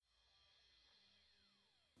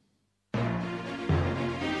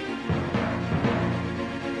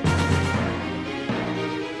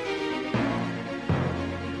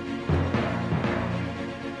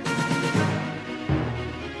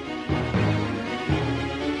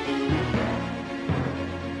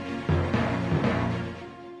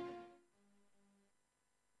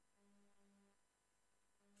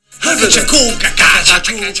It's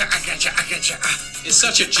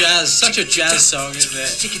such a jazz song, isn't it?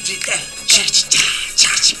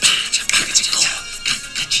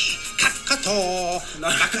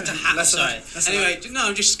 Sorry. Anyway, no,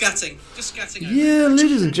 I'm just scatting. Yeah,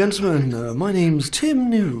 ladies and gentlemen, my name's Tim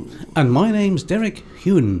New. And my name's Derek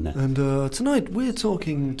Hune. And tonight we're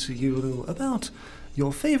talking to you about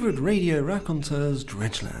your favourite radio raconteurs,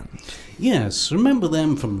 Dredgeland. Yes, remember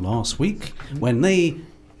them from last week when they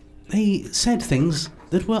said things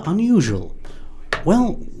that were unusual.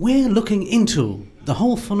 Well, we're looking into the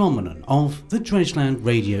whole phenomenon of the Dredgeland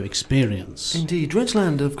radio experience. Indeed,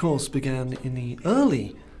 Dredgeland, of course, began in the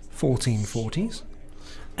early 1440s.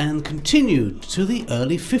 And continued to the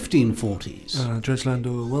early 1540s. Dredgeland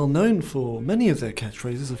are well known for many of their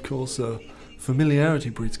catchphrases, of course.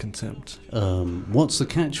 Familiarity breeds contempt. What's the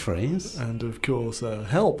catchphrase? And, of course,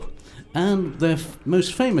 help. And their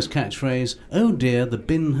most famous catchphrase, "Oh dear, the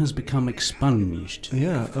bin has become expunged."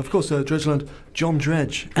 Yeah, of course, Dredgeland, John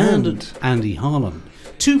Dredge and Andy Harlan.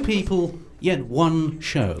 Two people, yet one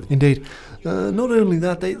show. Indeed. Not only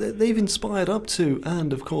that, they've inspired up to,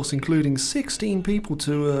 and of course including 16 people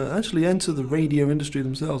to actually enter the radio industry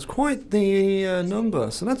themselves. Quite the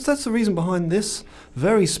number. So that's the reason behind this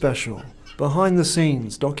very special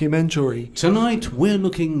behind-the-scenes documentary. Tonight we're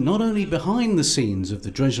looking not only behind the scenes of the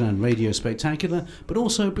Dredgeland Radio Spectacular, but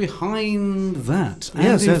also behind that. And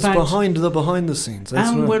yes, it's behind the scenes. That's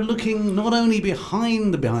and right. We're looking not only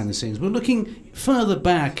behind the scenes, we're looking further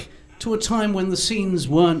back to a time when the scenes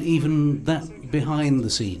weren't even that behind the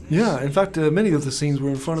scenes. Yeah, in fact, many of the scenes were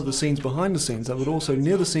in front of the scenes, behind the scenes, that were also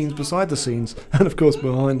near the scenes, beside the scenes, and of course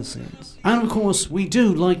behind the scenes. And of course, we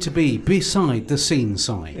do like to be beside the scene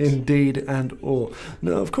side. Indeed and all.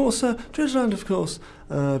 Now, of course, Dredgeland, of course,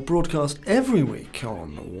 broadcast every week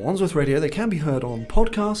on Wandsworth Radio. They can be heard on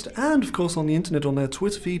podcast and, of course, on the internet on their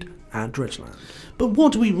Twitter feed at Dredgeland. But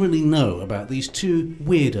what do we really know about these two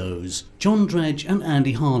weirdos, John Dredge and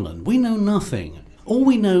Andy Harlan? We know nothing. All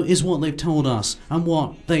we know is what they've told us and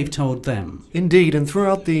what they've told them. Indeed, and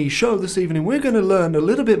throughout the show this evening, we're going to learn a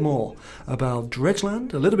little bit more about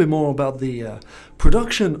Dredgeland, a little bit more about the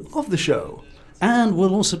production of the show. And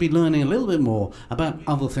we'll also be learning a little bit more about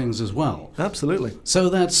other things as well. Absolutely. So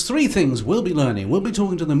that's three things we'll be learning. We'll be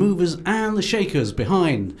talking to the movers and the shakers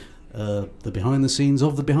behind the behind the scenes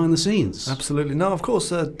of the behind the scenes. Absolutely. Now, of course,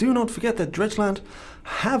 do not forget that Dredgeland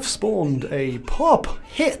have spawned a pop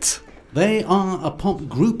hit. They are a pop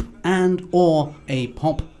group and or a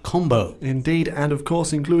pop combo. Indeed, and of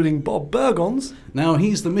course including Bob Bergons. Now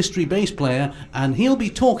he's the mystery bass player and he'll be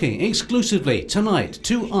talking exclusively tonight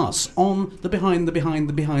to us on the behind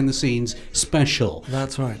the scenes special.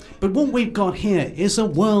 That's right. But what we've got here is a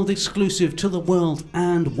world exclusive to the world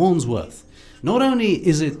and Wandsworth. Not only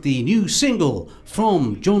is it the new single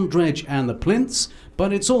from John Dredge and the Plinths,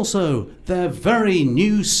 but it's also their very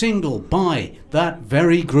new single by that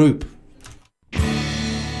very group.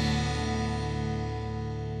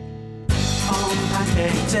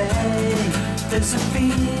 Day, there's a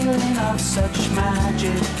feeling of such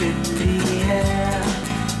magic in the air.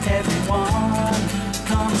 Everyone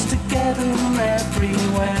comes together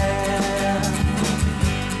everywhere.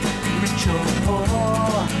 Rich or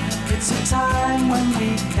poor, it's a time when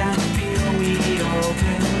we can feel we all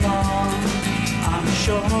belong. I'm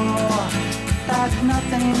sure that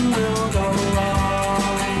nothing will go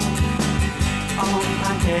wrong. On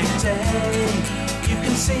Pancake Day, you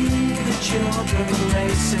can see the children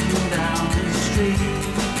racing down the street.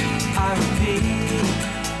 I repeat,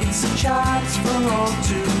 it's a chance for all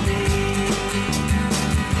to meet.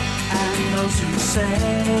 And those who say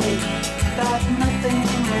that nothing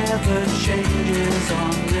ever changes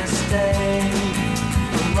on this day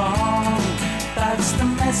are wrong. That's the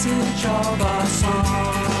message of our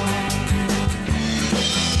song.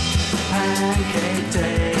 Pancake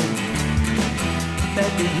Day,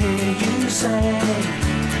 let me hear you say,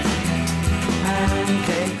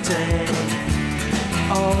 Pancake Day,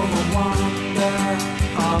 oh the wonder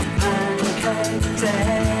of Pancake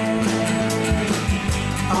Day.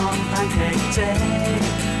 On Pancake Day,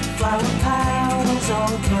 flower petals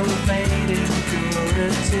all pervading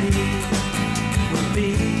purity will be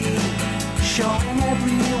showing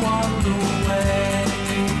everyone the way.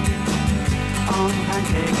 On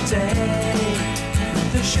Pancake Day,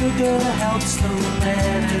 the sugar helps the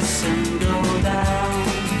medicine go down,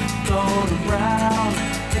 golden brown.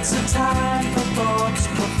 It's a time for thoughts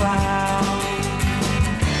profound.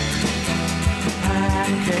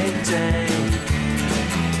 Pancake Day,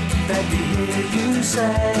 let me hear you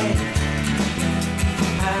say,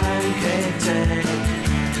 Pancake Day,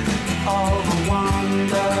 all the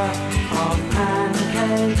wonder of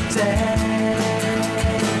Pancake Pancake Day.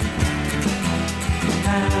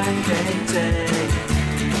 Pancake Day.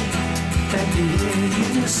 Let me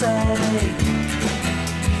hear you say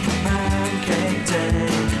Pancake Day.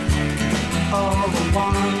 Oh, the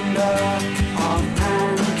wonder of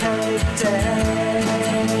Pancake Day.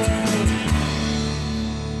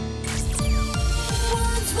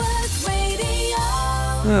 Wandsworth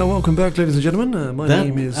Radio. Welcome back, ladies and gentlemen. My That-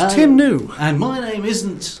 name is Tim New. And my name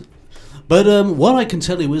isn't. But what I can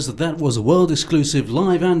tell you is that was a world exclusive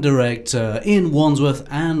live and direct in Wandsworth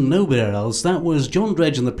and nowhere else. That was John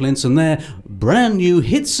Dredge and the Plints and their brand new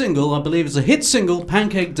hit single. I believe it's a hit single,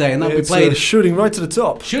 Pancake Day, and that will be It's played shooting right to the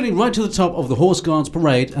top. shooting right to the top of the Horse Guards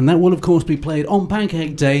Parade, and that will of course be played on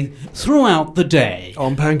Pancake Day throughout the day.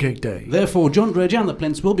 On Pancake Day. Therefore, John Dredge and the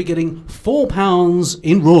Plints will be getting £4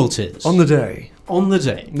 in royalties On the day. on the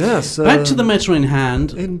day. Yes. Back to the matter in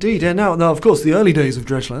hand. Indeed. Yeah, now, of course, the early days of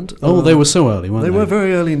Dredgeland. Oh, they were so early, weren't they? They were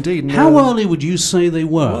very early indeed. and, How early would you say they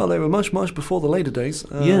were? Well, they were much before the later days.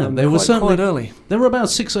 Yeah, they were quite, certainly- quite early. They were about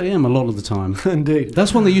 6 a.m. a lot of the time. Indeed.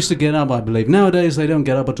 That's when they used to get up, I believe. Nowadays, they don't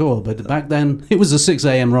get up at all. But back then, it was a 6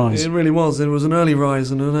 a.m. rise. It really was. It was an early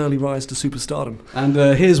rise and an early rise to superstardom. And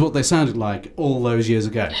here's what they sounded like all those years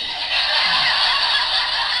ago.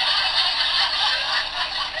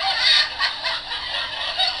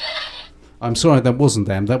 I'm sorry, that wasn't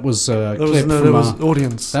them. That was a clip There from was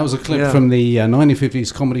audience. that was a clip Yeah. from the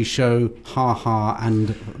 1950s comedy show Ha Ha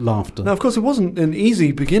and Laughter. Now, of course, it wasn't an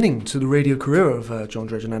easy beginning to the radio career of John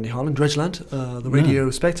Dredge and Andy Harlan. Dredgeland, the radio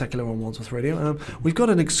spectacular on Wandsworth Radio. We've got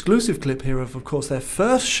an exclusive clip here of course, their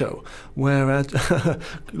first show, where,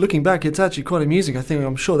 looking back, it's actually quite amusing.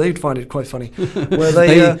 I'm sure they'd find it quite funny. Where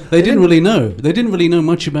they didn't really know. They didn't really know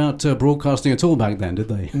much about broadcasting at all back then, did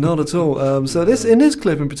they? Not at all. So in this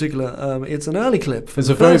clip in particular, it's an early clip. From It's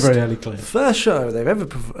the a very, first- very early clip. First show they've ever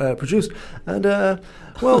produced, and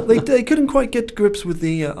they couldn't quite get to grips with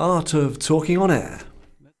the art of talking on air.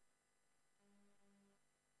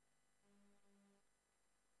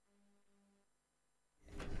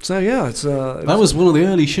 So yeah, it's That was one of the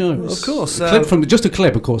early shows. Of course, A clip from just a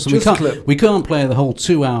clip, of course. And just a clip. We can't play the whole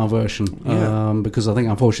 2-hour version Yeah. because I think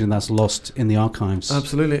unfortunately that's lost in the archives.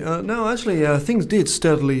 absolutely no. Actually, things did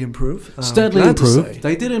steadily improve. Steadily glad to improve. say.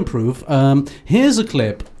 They did improve. Here's a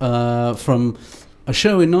clip from a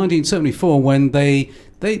show in 1974 when they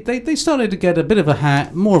started to get a bit of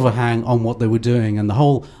more of a hang on what they were doing and the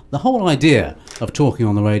whole idea of talking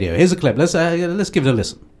on the radio. Here's a clip. Let's give it a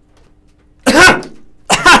listen.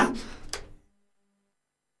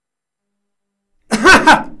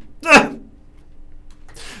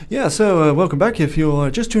 Yeah, so welcome back. If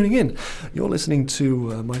you're just tuning in, you're listening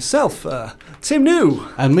to myself, Tim New,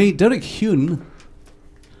 And me, Derek Hune.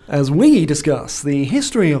 as we discuss the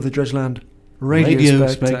history of the Dredgeland Radio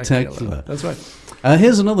Spectacular. That's right.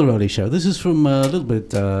 Here's another early show. This is from a little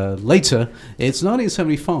bit later. It's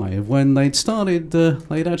 1975 when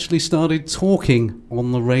they'd actually started talking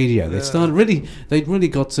on the radio. They'd really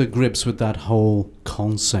got to grips with that whole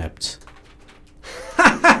concept.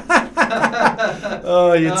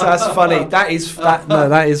 Oh, that's funny. That is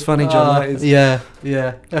funny, John. That is Yeah.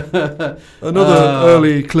 another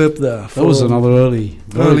early clip there. That was another early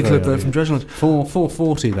clip there from Dredgeland.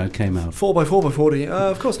 440 that came out. 4x4x40.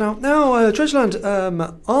 Of course, now Dredgeland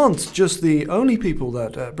aren't just the only people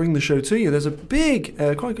that bring the show to you. There's a big,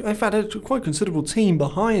 quite considerable team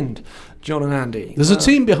behind John and Andy. There's a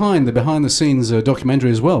team behind the scenes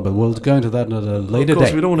documentary as well, but we'll go into that at a later Of course,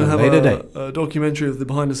 date. we don't want to later have date. a documentary of the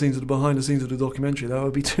behind the scenes of the documentary. That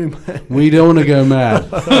would be too much. We don't want to go mad.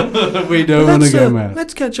 We don't want to go mad.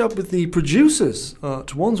 Let's catch up with the producers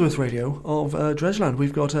at Wandsworth Radio of Dredgeland.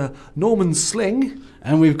 We've got Norman Sling.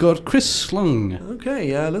 And we've got Chris Slung.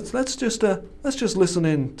 Okay, let's just listen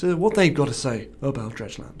in to what they've got to say about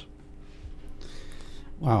Dredgeland.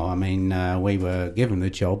 Well, I mean, we were given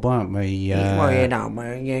the job, weren't we?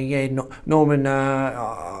 Norman,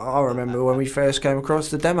 I remember when we first came across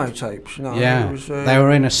the demo tapes. Yeah, they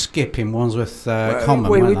were in a skip in Wandsworth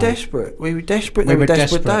Common, we were weren't they? desperate. We were desperate. We They were were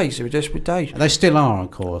desperate desperate. days. They were desperate days. They still are,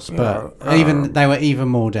 of course, but Yeah, they were even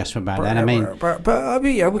more desperate back then. I mean, but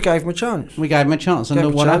we gave them a chance. we gave them a chance, and Gave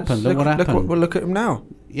look them what a chance. happened. Look what happened. Look at them now.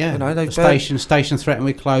 Yeah, you know, they've the station threatened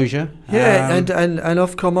with closure. Yeah, and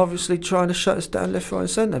Ofcom obviously trying to shut us down left, right, and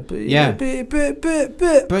centre. But Yeah. but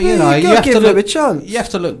you know, you have give to them look. a chance. You have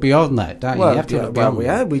to look beyond that, don't you? You have to look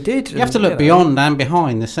beyond. we did. You have to look beyond and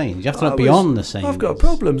behind the scenes. You have to look beyond the scenes. I've got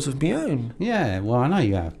problems of my own. Yeah, well, I know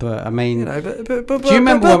you have, but I mean, You know, but Do you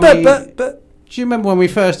remember when we- but Do you remember when we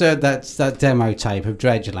first heard that demo tape of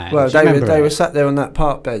Dredgeland? Well, Do you remember they it? were sat there on that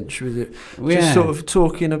park bench with it, Yeah. just sort of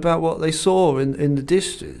talking about what they saw in the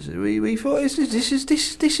distance. We thought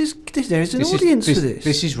there is an audience for this.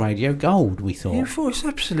 This is Radio Gold, we thought. You thought it's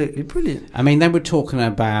absolutely brilliant. I mean, they were talking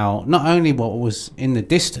about not only what was in the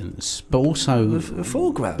distance, but also The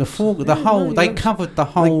foreground. They covered the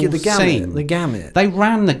whole the gamut, scene. The gamut. They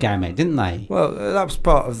ran the gamut, didn't they? Well, that was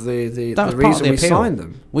part of the That was part of reason the we appeal. signed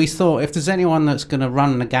them. We thought if there's anyone that's going to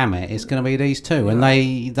run the gamut, it's going to be these two, and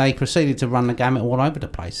they proceeded to run the gamut all over the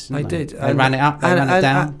place. They Didn't did. They ran it up, they ran it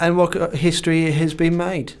down. And what history has been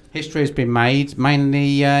made. History has been made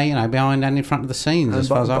mainly, behind and in front of the scenes, as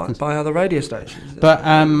far as I can. By other radio stations. But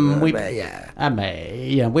yeah.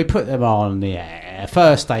 we put them on the air.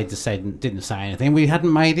 First, they just didn't say anything. We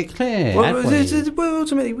hadn't made it clear. Well, had we?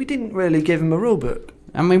 ultimately, we didn't really give them a rule book.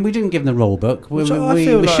 I mean, we didn't give them the rule book. We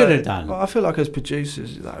should have done. I feel like as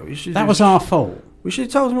producers, though, we should. That was our fault. We should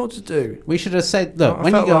have told them what to do. We should have said, look, I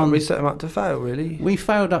when felt you go like on, we set them up to fail, really. we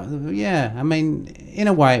failed up. Yeah, I mean, in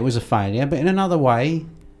a way, it was a failure, but in another way,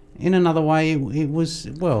 it was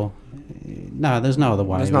no. There's no other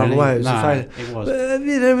way. There's no other way. It was a failure. It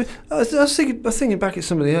was. But, I was thinking back at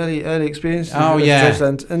some of the early experiences. Oh, of yeah.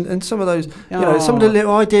 Dredgeland and some of those, some of the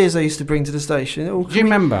little ideas they used to bring to the station. Oh, Do you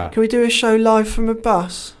remember? Can we do a show live from a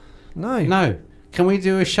bus? No. No. Can we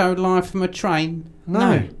do a show live from a train?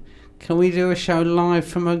 No. Can we do a show live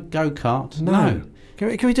from a go-kart? No.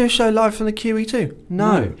 Can we do a show live from the QE2?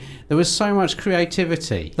 No. There was so much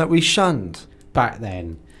creativity That we shunned. back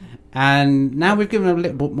then. And now we've given them a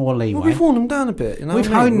little bit more leeway. Well, we've worn them down a bit. You know We've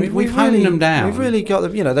what I mean? honed- we've honed really, them down. We've really got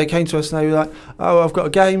them. They came to us and they were like, "Oh, I've got a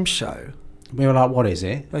game show." We were like, what is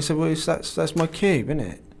it? They said, "Well, that's my cube, isn't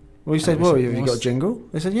it?" We said, we "Well, said, have you got a what's- jingle?"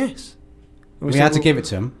 They said, "Yes." And We said, had to "Well, give it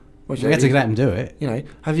to them. well, We had to let them do it.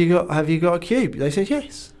 have you got a cube? They said,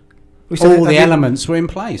 "Yes." We said, All the "Have you- elements were in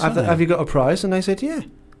place. Have weren't they? you got a prize?" And they said, "Yeah."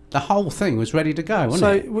 The whole thing was ready to go, wasn't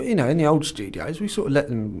So it? in the old studios, we sort of let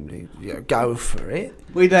them go for it,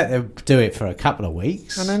 We let them do it for a couple of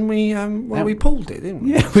weeks. and then we pulled it, didn't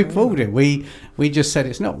we? yeah, we pulled it. We just said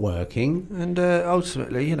it's not working. And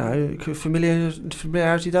ultimately,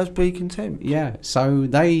 familiarity does breed contempt. Yeah, so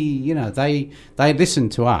they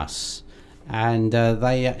listened to us, and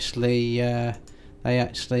they actually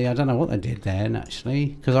I don't know what they did then actually,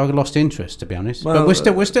 because I lost interest, to be honest. Well,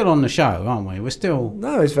 but we're still on the show, aren't we? We're still.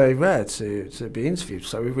 No, it's very rare to be interviewed,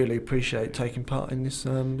 so we really appreciate taking part in this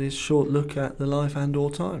this short look at the life and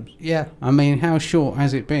or times. Yeah, I mean, how short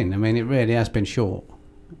has it been? I mean, it really has been short.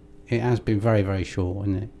 It has been very, very short,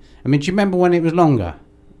 isn't it? I mean, do you remember when it was longer?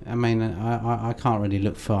 I mean, I can't really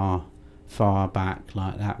look far back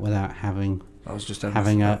like that without having I was just a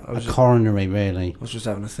I was coronary, really. just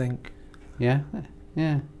having a think. Yeah.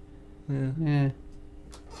 Yeah. Yeah.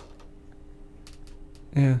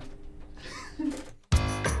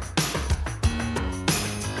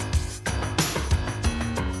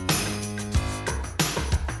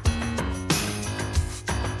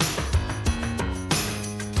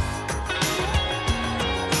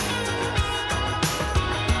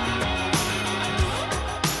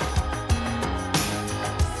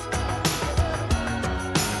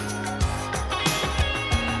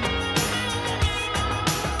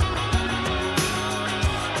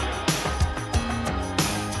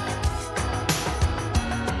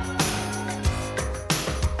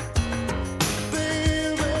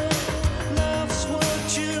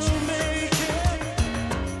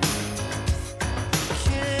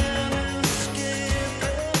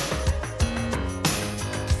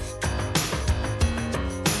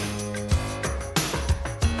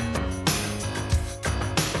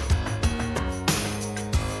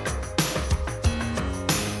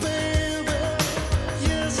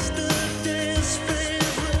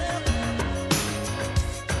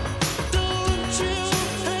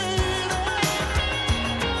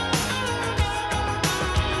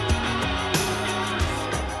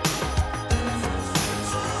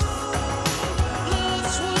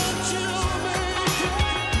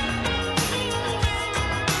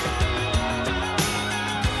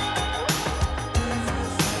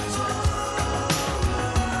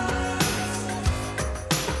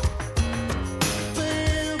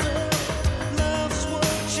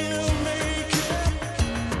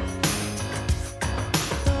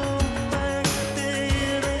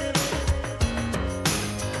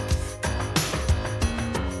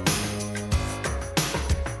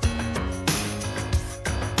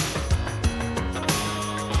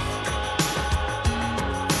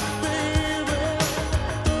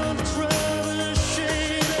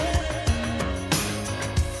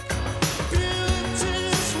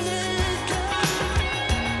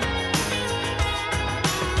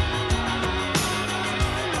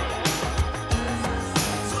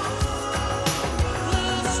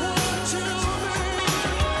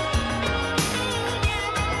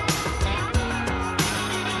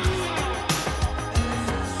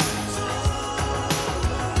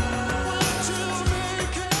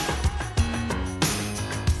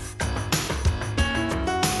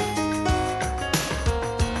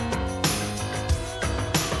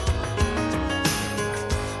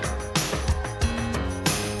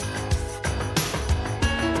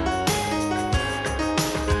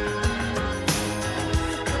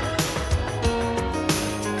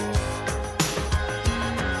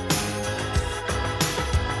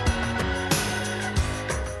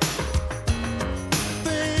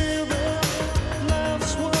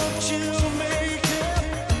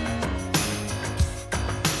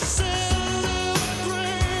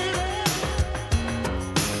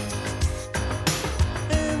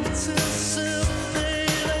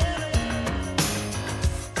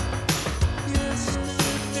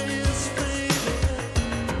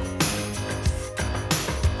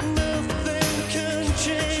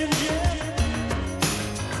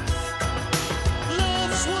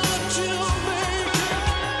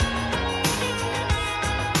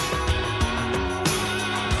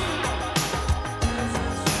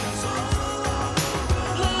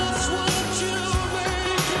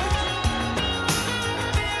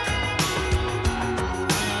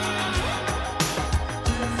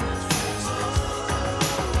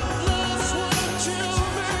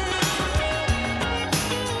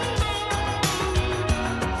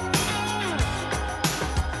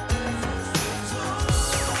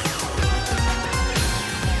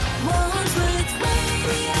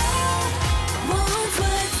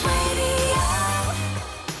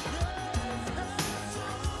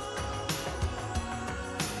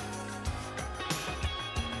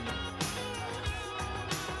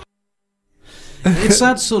 It's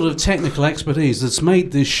that sort of technical expertise that's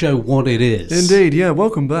made this show what it is. Indeed, yeah.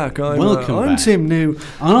 Welcome back. Welcome I'm back. Tim New.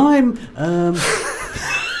 And I'm...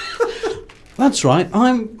 that's right,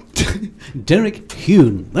 I'm Derek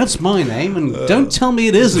Hune. That's my name, and don't tell me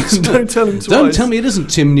it isn't. Don't tell him twice. Don't tell me it isn't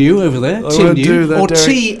Tim New over there. I Tim won't New, do that, or Derek.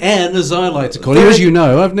 TN as I like to call you. As you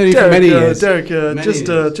know, I've known you for many years. Derek, Many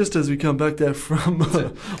years. just as we come back there from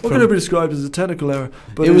what can be described as a technical error,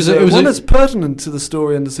 but It was one a- that's pertinent to the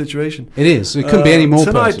story and the situation. It is. It couldn't be any more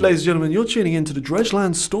Tonight, personal. ladies and gentlemen, you're tuning into the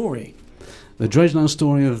Dredgeland story. The Dredgeland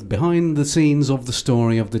story of behind the scenes of the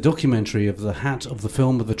story of the documentary of the hat of the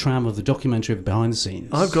film of the tram of the documentary of behind the scenes.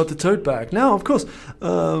 I've got the tote bag. Now, of course,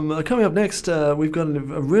 coming up next, we've got a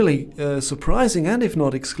really surprising and, if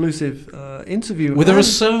not exclusive, interview. Well, there are And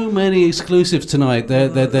so many exclusives tonight. They're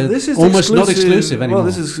this is almost not exclusive anymore. Well,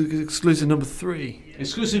 this is exclusive number 3.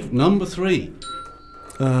 exclusive number 3.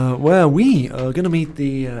 Where we are going to meet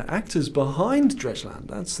the actors behind Dredgeland.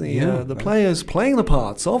 That's the players playing the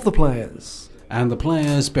parts of the players. And the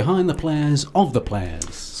players behind the players of the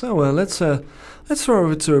players. So let's throw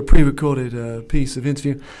over to a pre-recorded piece of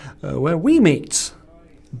interview where we meet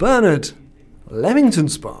Bernard Leamington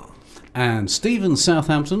Spa. And Stephen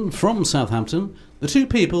Southampton from Southampton, the two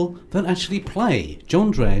people that actually play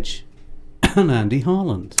John Dredge and Andy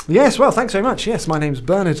Harland. Yes, well, thanks very much. Yes, my name's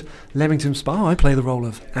Bernard Leamington Spa. I play the role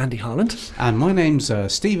of Andy Harland. And my name's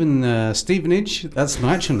Stephen Stevenage, that's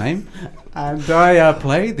my actual name. And I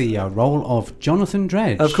play the role of Jonathan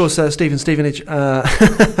Dredge. Of course, Stephen Stevenage.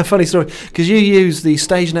 Funny story, because you use the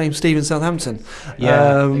stage name Stephen Southampton.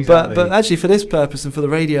 Yeah, exactly. But actually, for this purpose and for the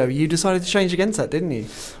radio, you decided to change against that, didn't you?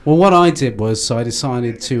 Well, what I did was I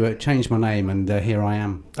decided to change my name, and here I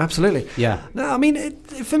am. Absolutely. Yeah. No, I mean,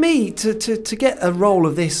 for me, to get a role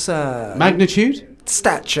of this Magnitude?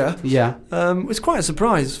 stature Yeah. was quite a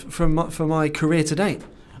surprise for my career to date.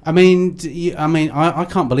 I mean, I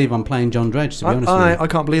can't believe I'm playing John Dredge, to be honest with you. I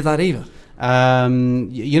can't believe that either.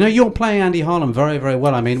 You know, you're playing Andy Harland very, very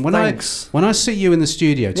well. I mean, when Thanks. I see you in the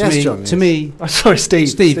studio, Yes, John, yes. me, I'm sorry,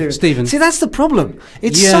 Stephen. Stephen. See, that's the problem.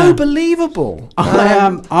 It's Yeah. so believable.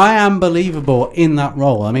 I am believable in that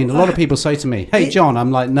role. I mean, a lot of people say to me, "Hey, John,"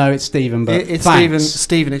 I'm like, "No, it's Stephen," but It's thanks.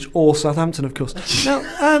 Stevenage or Southampton, of course.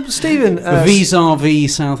 Now, Stephen.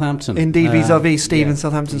 Vis-a-vis Southampton. Indeed, vis-a-vis Stephen yeah.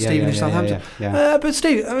 Southampton, Yeah, Stevenage, yeah, Southampton. yeah. But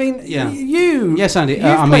Steve, I mean, Yeah. you. Yes, Andy. you've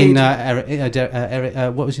I mean, played-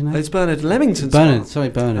 Eric. What was your name? It's Bernard Leamington. Bernard. Sorry,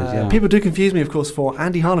 Bernard. Yeah. People do confuse me, of course, for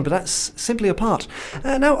Andy Harland, but that's simply a part.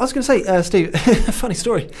 Now, I was going to say, Steve, funny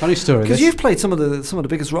story. Funny story. Because this. you've played some of the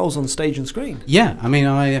biggest roles on stage and screen. Yeah, I mean,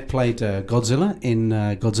 I played Godzilla in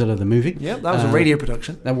Godzilla the movie. Yep, that was a radio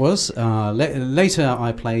production. That was. Later,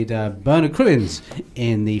 I played Bernard Cribbins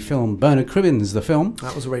in the film Bernard Cribbins, the film.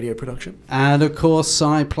 That was a radio production. And, of course,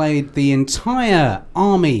 I played the entire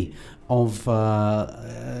army of...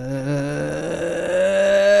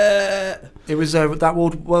 It was that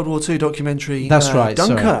World War II documentary. That's right.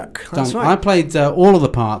 Dunkirk. Sorry. That's right. I played all of the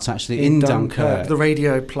parts actually in Dunkirk, the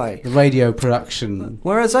radio play. the radio production.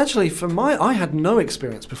 Whereas actually, I had no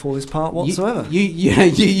experience before this part whatsoever. You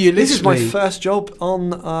This is my loosely, first job on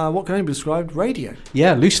what can only be described radio.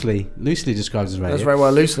 yeah, loosely described as radio. That's very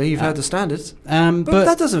well loosely. You've heard the standards, but but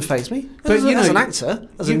that doesn't faze me. but, As, you as know, an actor,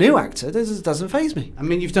 as a you- new actor, this doesn't faze me. I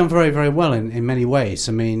mean, you've done very, very well in many ways.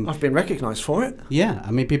 I mean, I've been recognised for it. yeah,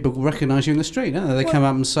 I mean, people recognise you in the street, don't they? They come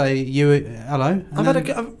up and say, hello. and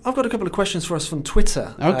then- I've got a couple of questions for us from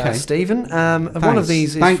Twitter. Okay. Stephen. One of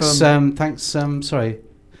these is Thanks, sorry.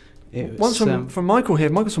 It one's was, from Michael here.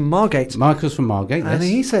 Michael's from Margate. Michael's from Margate, And yes.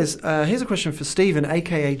 he says, here's a question for Stephen,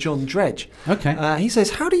 aka John Dredge. Okay. He says,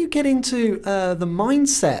 how do you get into the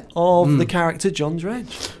mindset of the character John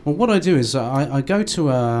Dredge? Well, what I do is I go to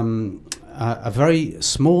a very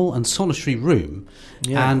small and solitary room,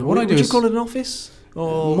 and what I do would is you call it an office?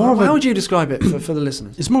 Or More of how a- would you describe it for the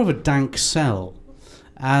listeners? it's more of a dank cell.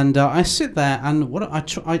 And I sit there, and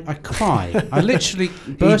I cry. I literally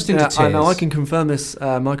burst into tears. I know, I can confirm this,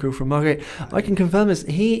 Michael from Margate. I can confirm this.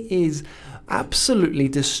 He is absolutely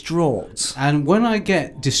distraught. And when I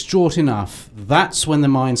get distraught enough, that's when the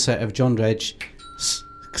mindset of John Dredge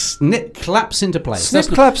claps into place. Snip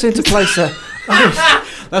claps into place, sir.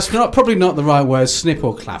 That's probably not the right word. Snip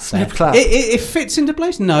or clap. Snip there. clap. It fits into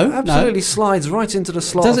place. No, Absolutely slides right into the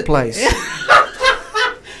slot Does of it- place.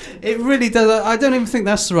 It really does. I don't even think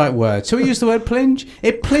that's the right word. Shall we use the word plinge?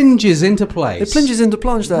 It plinges into place. It plinges into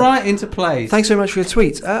plunge there. Right into place. Thanks very much for your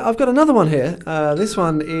tweet. I've got another one here. This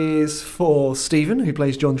one is for Stephen, who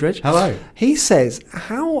plays John Dredge. Hello. He says,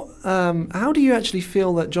 how do you actually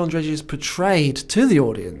feel that John Dredge is portrayed to the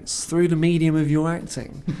audience through the medium of your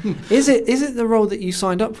acting? Is it the role that you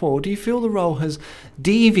signed up for, or do you feel the role has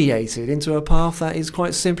deviated into a path that is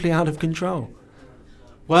quite simply out of control?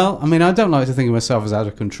 Well, I mean, I don't like to think of myself as out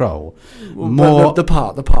of control. Well, the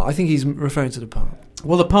part. I think he's referring to the part.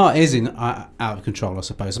 Well, the part is out of control, I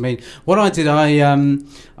suppose. I mean, what I did,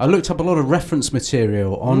 I looked up a lot of reference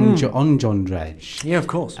material on John Dredge. Yeah, of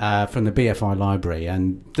course. From the BFI library,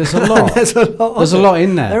 and there's a lot. There's a lot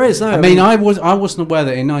in there. There is. No, I mean, I wasn't aware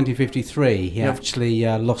that in 1953 he actually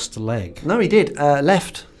lost a leg. No, he did.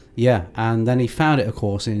 Left. Yeah, and then he found it, of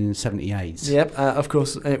course, in 78. Yep, of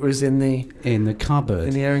course, it was in the cupboard.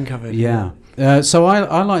 In the airing cupboard. Yeah. So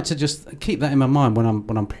I like to just keep that in my mind when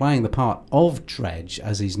I'm playing the part of Dredge,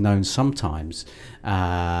 as he's known sometimes,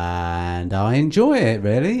 and I enjoy it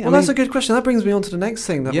really. Well, that's a good question. That brings me on to the next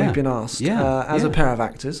thing that we've been asked. As a pair of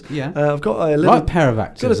actors. Yeah. I've got a little right pair of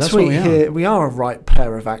actors. Got a tweet here. We are a right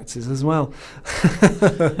pair of actors as well.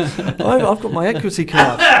 I've got my equity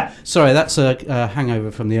card. Sorry, that's a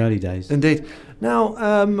hangover from the early days. Indeed. Now,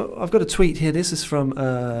 I've got a tweet here. This is from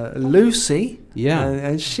Lucy. Yeah.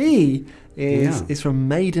 And she is from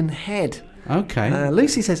Maidenhead. Okay.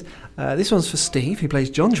 Lucy says, this one's for Steve, who plays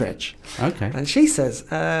John Dredge. Okay. And she says,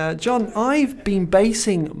 John, I've been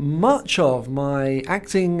basing much of my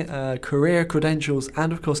acting career credentials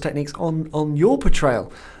and, of course, techniques on your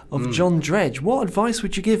portrayal of John Dredge. What advice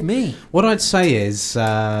would you give me? What I'd say is,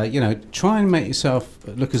 try and make yourself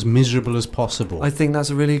look as miserable as possible. I think that's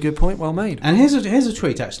a really good point. Well made. And here's a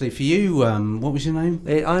tweet actually for you. What was your name?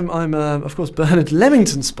 I'm of course Bernard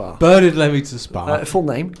Leamington Spa. Bernard Leamington Spa. Full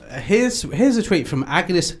name. Here's a tweet from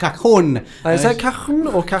Agnes Cajun. Is that Cajun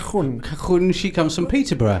or Cajun? Cajun. She comes from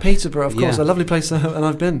Peterborough. Peterborough, of course, a lovely place, and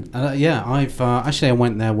I've been. I've I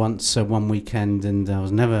went there once one weekend, and I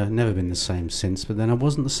was never been the same since. But then I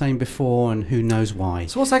wasn't the same before, and who knows why.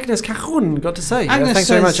 So what's Agnes Cajun got to say? Agnes thanks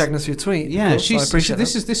very much, Agnes, for your tweet. Yeah, I appreciate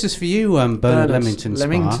this is for you, Bernard Leamington Spa.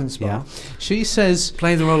 Leamington Spa. Yeah. She says,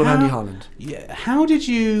 play the role of Andy Harland. Yeah. How did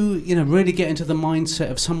you really get into the mindset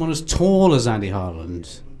of someone as tall as Andy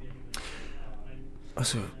Harland?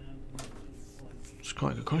 It's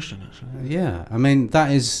quite a good question, actually. Yeah, I mean,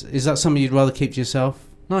 is that something you'd rather keep to yourself?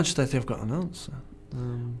 No, I just don't think I've got an answer.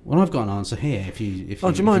 Well, I've got an answer here. If you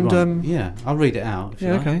do you mind? Yeah, I'll read it out. If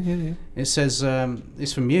you like. Okay. Yeah. It says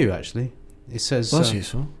it's from you actually. It says that's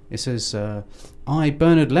useful. It says I,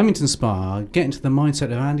 Bernard Leamington Spa, get into the mindset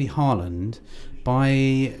of Andy Harland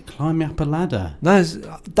by climbing up a ladder.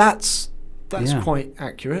 That's quite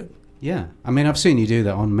accurate. Yeah, I mean, I've seen you do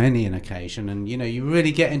that on many an occasion, and you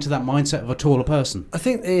really get into that mindset of a taller person. I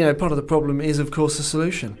think part of the problem is, of course, the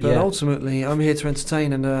solution. But ultimately, I'm here to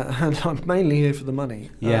entertain, and I'm mainly here for the money.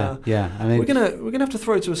 Yeah. I mean, we're gonna have to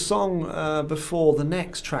throw to a song before the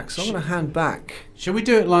next track, so I'm gonna hand back. Shall we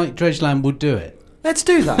do it like Dredgeland would do it? Let's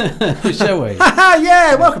do that. Shall we?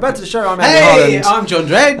 Yeah, welcome back to the show. I'm Andy Harland. I'm John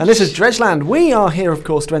Dredge. And this is Dredgeland. We are here, of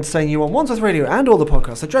course, to entertain you on Wandsworth Radio and all the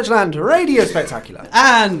podcasts. The Dredgeland Radio Spectacular.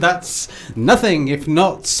 And that's nothing if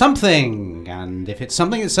not something. And if it's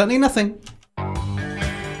something, it's certainly nothing.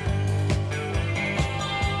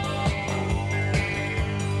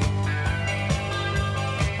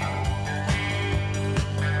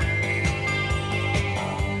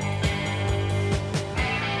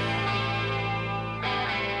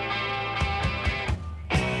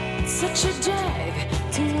 Such a drag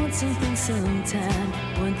to want something sometime.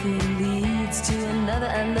 One thing leads to another,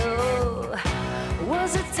 I know.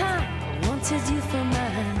 Was a time I wanted you for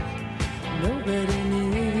mine. Nobody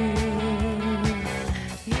knew.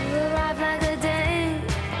 You arrived like a day,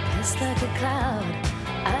 passed like a cloud.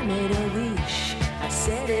 I made a wish, I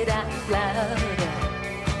said it out loud.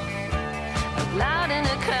 Out loud in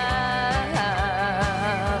a crowd.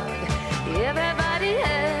 Everybody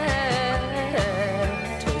heard.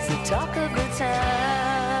 Twas the talk of the town.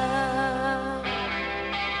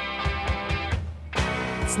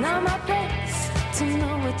 It's not my place to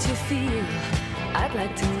know what you feel. I'd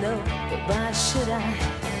like to know, but why should I?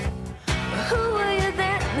 Who were you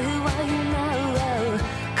then? Who are you now?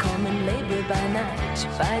 Common labor by night,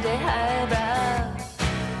 by day highbrow.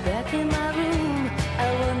 Back in my room, I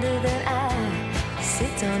wonder that I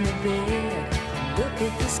sit on the bed, look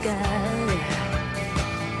at the sky.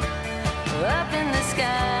 Up in the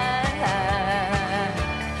sky,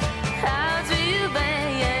 clouds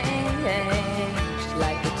rearranged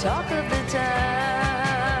like the talk of the town.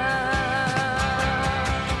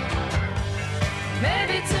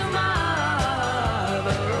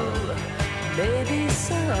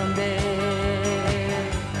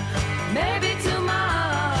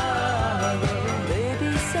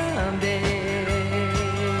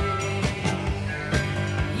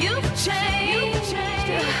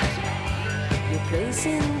 place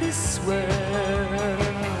in this world.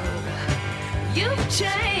 You've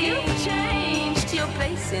changed your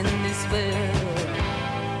place in this world.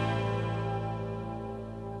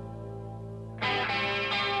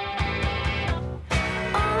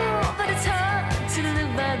 Oh, but it's hard to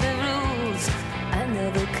live by the rules. I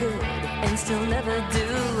never could and still never do.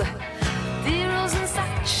 The rules and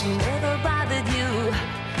such never bothered you.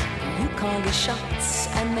 You call the shots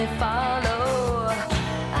and they follow.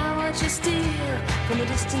 I watch you steal from a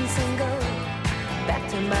distance and go back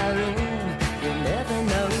to my room. You'll never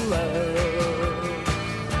know.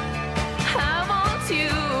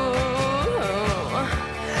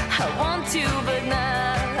 I want you, but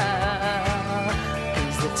now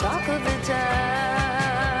he's the talk of the town.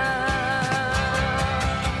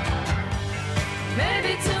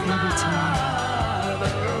 Maybe tomorrow,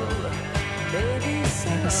 maybe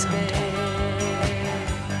someday.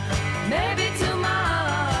 Maybe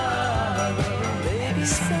tomorrow, maybe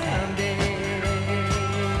someday.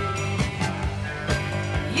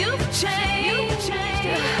 You've changed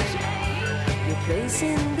your place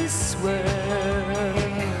in this world.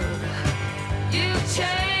 You've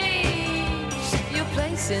changed your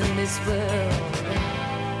place in this world.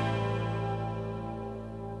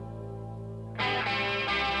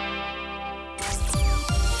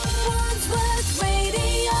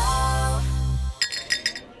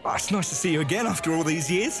 Oh, it's nice to see you again after all these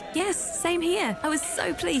years. Yes, same here. I was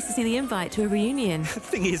so pleased to see the invite to a reunion. The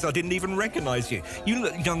thing is, I didn't even recognise you. You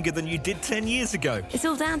look younger than you did 10 years ago. It's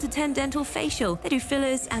all down to 10 Dental Facial. They do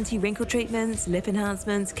fillers, anti-wrinkle treatments, lip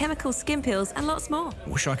enhancements, chemical skin peels, and lots more.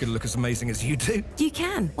 Wish I could look as amazing as you do. You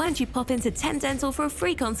can. Why don't you pop into 10 Dental for a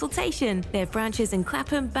free consultation? They have branches in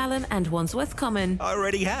Clapham, Balham, and Wandsworth Common. I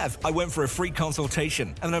already have. I went for a free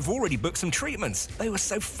consultation, and I've already booked some treatments. They were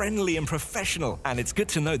so friendly and professional, and it's good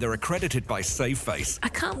to know they're accredited by SaveFace. I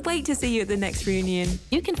can't wait to see you at the next reunion.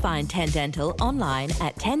 You can find 10 Dental online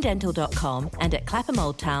at 10dental.com and at Clapham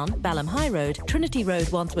Old Town, Balham High Road, Trinity Road,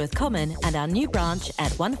 Wandsworth Common, and our new branch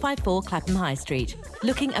at 154 Clapham High Street.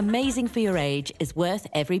 Looking amazing for your age is worth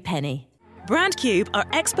every penny. BrandCube are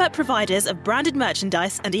expert providers of branded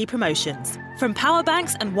merchandise and e-promotions. From power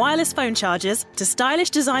banks and wireless phone chargers to stylish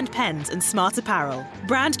designed pens and smart apparel,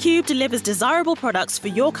 BrandCube delivers desirable products for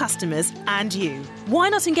your customers and you. Why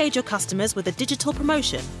not engage your customers with a digital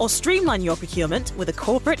promotion or streamline your procurement with a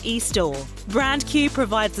corporate e-store? BrandCube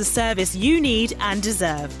provides the service you need and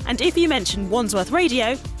deserve. And if you mention Wandsworth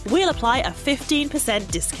Radio, we'll apply a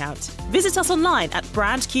 15% discount. Visit us online at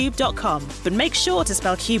brandcube.com, but make sure to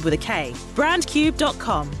spell cube with a K.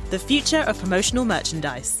 Brandcube.com, the future of promotional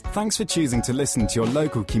merchandise. Thanks for choosing to listen to your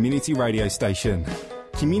local community radio station.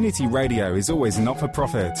 Community radio is always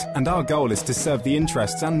not-for-profit, and our goal is to serve the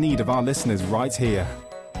interests and need of our listeners right here.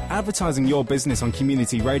 Advertising your business on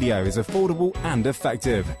community radio is affordable and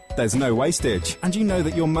effective. There's no wastage, and you know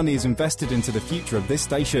that your money is invested into the future of this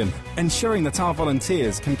station, ensuring that our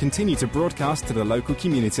volunteers can continue to broadcast to the local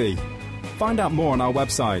community. Find out more on our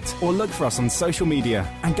website or look for us on social media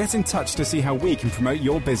and get in touch to see how we can promote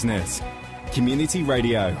your business. Community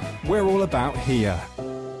Radio. We're all about here.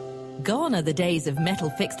 Gone are the days of metal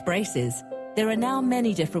fixed braces. There are now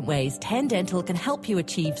many different ways 10 Dental can help you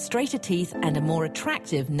achieve straighter teeth and a more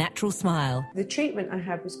attractive natural smile. The treatment I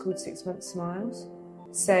had was called 6 Month Smiles.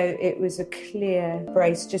 So it was a clear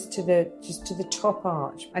brace just to the top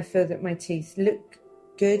arch. I feel that my teeth look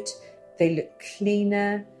good, they look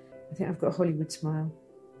cleaner. I think I've got a Hollywood smile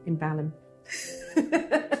in Balham.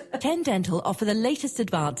 10 Dental offer the latest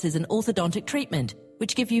advances in orthodontic treatment,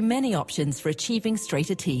 which give you many options for achieving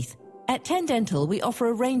straighter teeth. At 10 Dental, we offer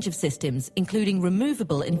a range of systems, including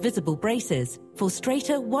removable invisible braces. For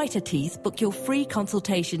straighter, whiter teeth, book your free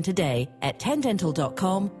consultation today at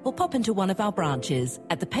 10dental.com or pop into one of our branches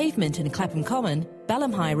at The Pavement in Clapham Common,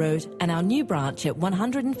 Balham High Road, and our new branch at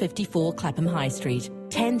 154 Clapham High Street.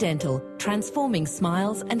 10 Dental, transforming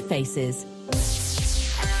smiles and faces.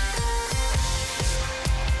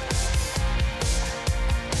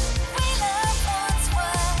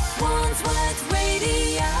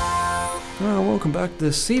 Welcome back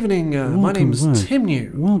this evening. My name's Tim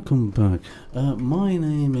New. Welcome back. My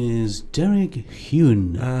name is Derek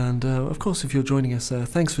Hewen. And of course, if you're joining us,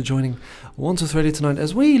 thanks for joining Wandsworth Radio tonight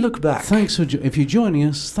as we look back. If you're joining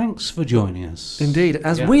us, thanks for joining us. Indeed,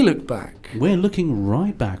 as we look back. We're looking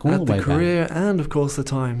right back, all the way back. At the career and, of course, the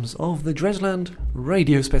times of the Dredgeland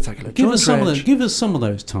Radio Spectacular. Give us some of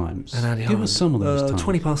those times. And Andy Give us some of those times.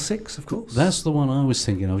 20 past 6, of course. That's the one I was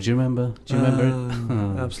thinking of. Do you remember?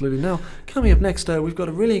 Absolutely. Now, Coming up next, we've got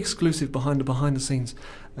a really exclusive behind the scenes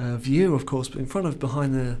view, of course, but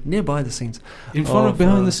nearby the scenes. In front of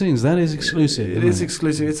behind the scenes, that is exclusive. It is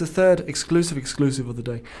exclusive. It's the third exclusive of the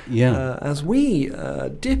day. Yeah. As we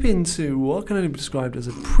dip into what can only be described as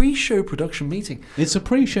a pre-show production meeting. It's a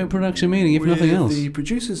pre-show production meeting, if nothing else. The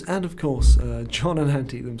producers and, of course, John and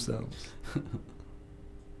Andy themselves.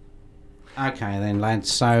 Okay then, lads.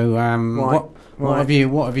 So, what have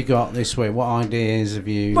you got this week? What ideas have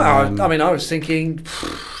you? Well, I was thinking,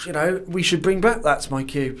 we should bring back That's My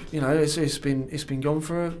Cube. It's been gone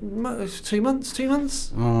for 2 months. 2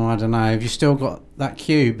 months. Oh, I don't know. Have you still got that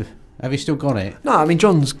cube? Have you still got it? No,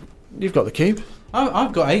 you've got the cube.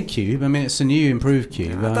 I've got a cube. I mean, it's a new improved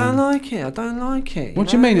cube. I don't like it. What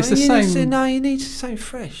do you mean? It's the same. You need to say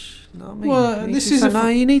fresh. You know what I mean? Well,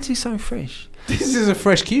 you need to say fresh. This is a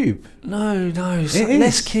fresh cube. No,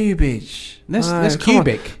 less cubage. Less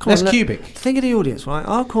cubic. Less cubic. Think of the audience, right?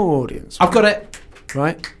 Our core audience. I've got it.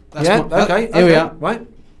 Right. Okay. Here we are. Right.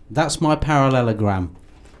 That's my parallelogram.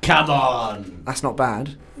 Come on. That's not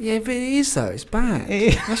bad. Yeah, but it is though. It's bad.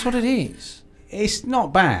 That's what it is. It's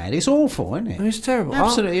not bad. It's awful, isn't it? It's terrible.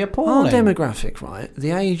 Absolutely appalling. Our demographic, right?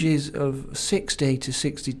 The ages of 60 to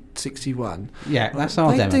 61. Yeah, that's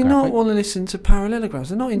our demographic. They do not want to listen to parallelograms.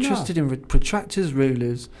 They're not interested in protractors,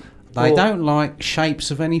 rulers. They don't like shapes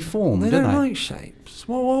of any form, do they? They don't like shapes.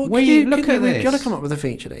 Well, look at this. You've got to come up with a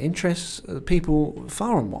feature that interests people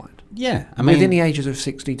far and wide. Yeah, within the ages of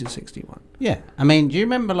 60 to 61. Yeah, I mean, do you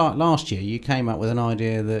remember like last year you came up with an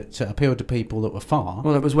idea that appealed to people that were far?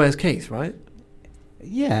 Well, that was Where's Keith, right?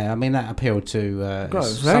 Yeah, I mean that appealed to it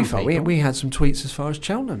was very far. We had some tweets as far as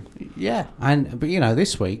Cheltenham. Yeah, but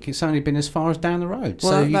this week it's only been as far as down the road.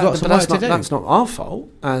 Well, so you got some work to do. That's not our fault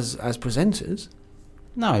as presenters.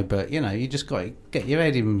 No, but you just got to get your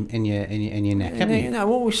head in your neck, haven't you?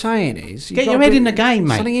 What we're saying is get your head in the game,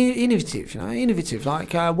 mate. Something innovative,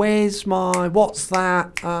 like where's my what's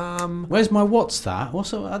that? Where's my what's that?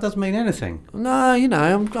 That doesn't mean anything. No,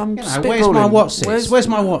 I'm spitballing. Where's my what's it? Where's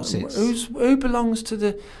my what's it? Who belongs to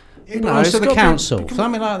the? Who belongs to the council?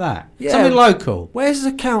 Something like that. Yeah. Something local. Where's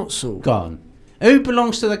the council? Gone. Who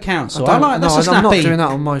belongs to the council? That's I'm snappy. not doing that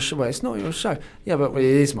on my show. Well, it's not your show. Yeah, but it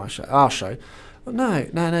is my show. Our show. No,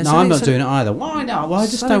 I'm not doing it either. Why not? Well, I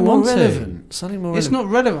just don't want to. Something more relevant. It's not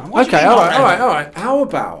relevant. Okay, all right. How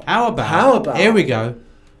about? Here we go.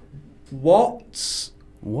 What's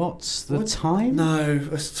the time? No,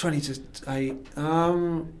 it's 20 to 8.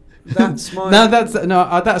 That's my.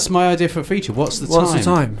 That's my idea for a feature. What's the time? What's the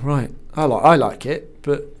time? Right. I like it,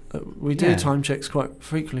 but we do time checks quite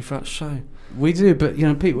frequently for our show. We do, but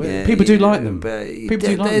people do like them.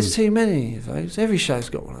 There's too many of those. Every show's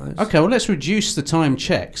got one of those. Okay, well let's reduce the time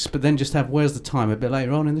checks, but then just have where's the time a bit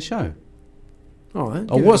later on in the show. All right.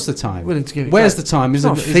 Or what's the time? Willing to give it. Where's the time? Is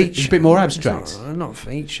a bit more abstract. It's not a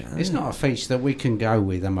feature. It's not a feature that we can go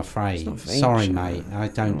with. I'm afraid. It's not a feature. Sorry, mate. I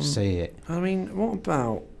don't see it. I mean, what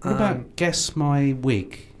about guess my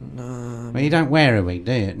wig? No. Well, you don't wear a wig,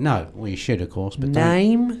 do you? No. Well, you should, of course. But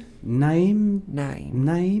Name.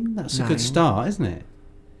 That's a good start, isn't it?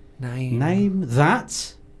 Name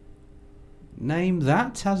that.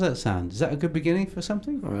 How's that sound? Is that a good beginning for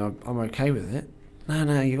something? I mean, I'm okay with it.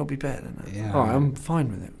 No, you got to be better than that. Yeah. All right, I'm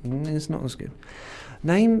fine with it. It's not as good.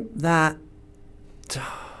 Name that.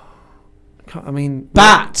 I mean,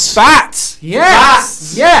 bat.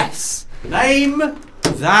 Yes. Yes. Name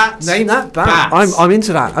that bat. I'm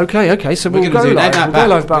into that. Okay. So we'll go live. We'll go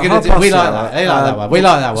live about half past. We like that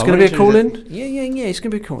one. It's going to be a call in. Yeah. It's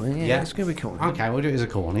going to be a call in. Yeah, it's going to be a call in. Okay, we'll do it as a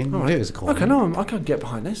call in. Okay, no, I can get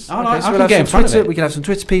behind this. I can get in front of it. We can have some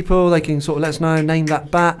Twitter people. They can sort of let us know. Name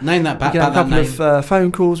that bat. We can have a couple of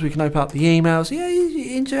phone calls. We can open up the emails. Yeah,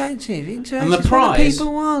 interactive. And the prize.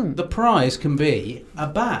 People want. The prize can be a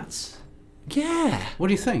bat. Yeah. What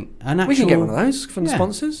do you think? We can get one of those from the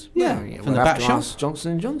sponsors. Yeah. From the bat shop.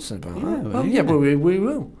 Johnson & Johnson about that. We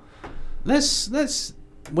will. Let's.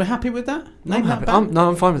 We're happy with that. Name that bat.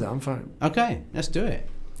 I'm fine with that. I'm fine. Okay, let's do it.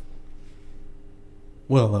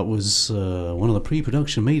 Well, that was one of the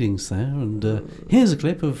pre-production meetings there, and here's a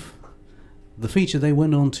clip of the feature they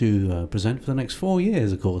went on to present for the next 4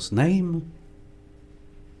 years. Of course, name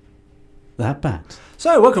that bat.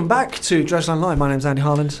 So, welcome back to Dredgeland Live. My name's Andy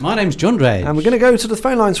Harland. My name's John Dredge. And we're going to go to the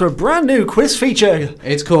phone lines for a brand new quiz feature.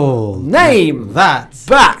 It's called Name That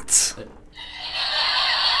Bat.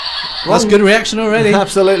 That's good reaction already.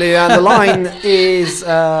 Absolutely, and the line is,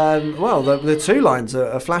 the two lines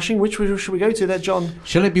are flashing. Which should we go to there, John?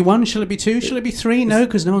 Shall it be 1? Shall it be 2? Shall it be 3? No,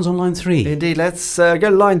 because no one's on line 3. Indeed, let's go to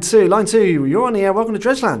line 2. Line 2, you're on the air. Welcome to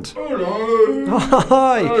Dredgeland. Hello.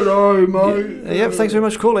 Hi. Hello, mate. Yep, thanks very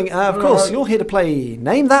much for calling. Of course, you're here to play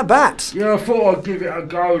Name That Bat. Yeah, I thought I'd give it a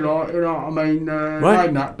go, like, you know what I mean? Right.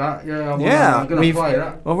 Name That Bat. Yeah, I'm going to play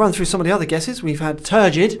that. I'll run through some of the other guesses. We've had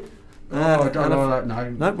Turgid. I don't know that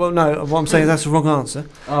name. No, well, no. What I'm saying is that's the wrong answer.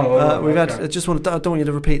 We've had. I don't want you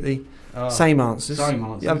to repeat the same answers. Same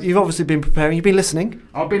answers. You've obviously been preparing. You've been listening.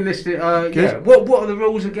 I've been listening. Good. Yeah. What are the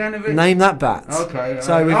rules again of it? Name that bat. Okay.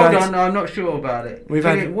 So we've hold had. on, no, I'm not sure about it. What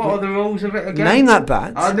are the rules of it again? Name that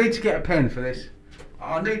bat. I need to get a pen for this.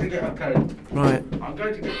 I need to get a pen. Right. I'm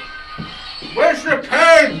going to get. Where's the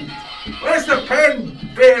pen? Where's the pen,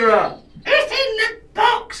 Vera? It's in the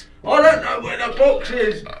box. I don't know where the box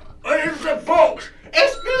is. Where's the box?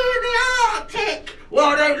 It's near the Arctic. Well,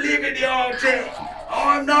 I don't live in the Arctic.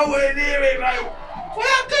 I'm nowhere near it, mate.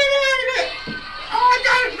 Well, get out of it. I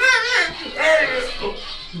don't know it.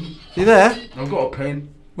 You there? I've got a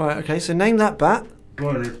pen. Right. Okay. So name that bat.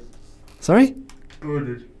 Bernard. Sorry.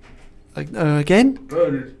 Bernard. Again.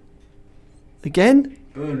 Bernard. Again.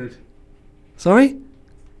 Bernard. Sorry.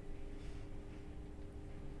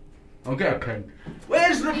 I'll get a pen.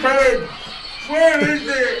 Where's the pen? Where is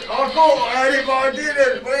it? I thought I had it, but I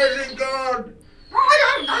didn't. Where's it gone?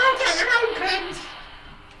 I don't know. Get your own pens.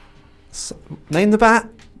 Name the bat.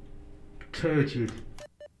 Turgid.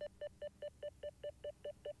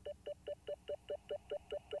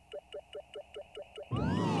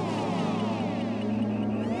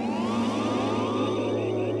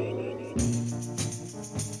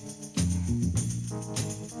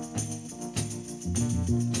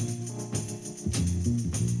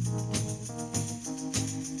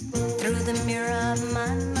 Through the mirror of my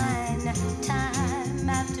mind, time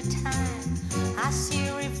after time, I see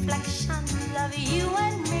reflections of you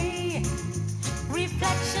and me.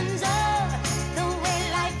 Reflections of the way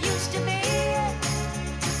life used to be.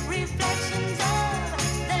 Reflections of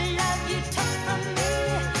the love you took from me.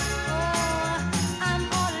 Oh, I'm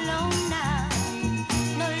all alone now.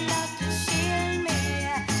 No love to shield me.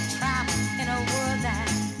 Trapped in a world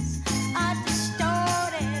that's a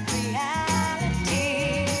distorted reality.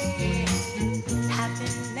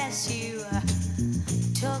 Happiness you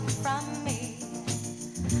took from me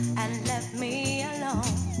and left me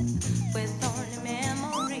alone with only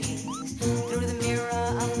memories. Through the mirror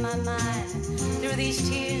of my mind, through these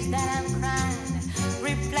tears that I'm crying,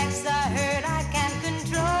 reflects the hurt I can't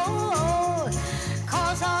control.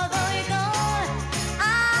 'Cause although you're gone,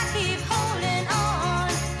 I keep holding on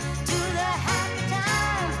to the happy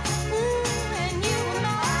time. Ooh, and you were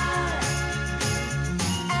mine.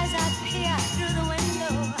 As I peer through the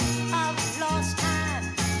window of lost time,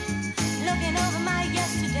 looking over my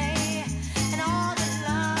yesterday and all the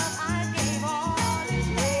love I gave all is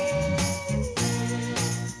gone.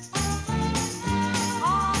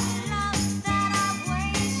 All the love that I've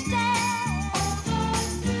wasted,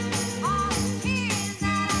 all the tears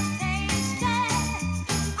that I've tasted,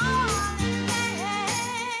 all in vain.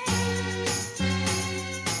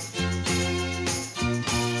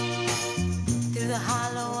 Through the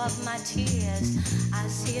hollow of my tears, I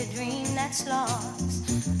see a dream that's lost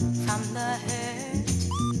from the hurt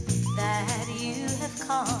that you have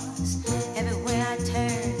caused. Everywhere I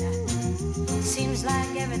turn, seems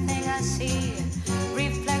like everything I see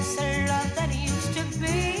reflects the love that used to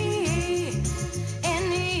be.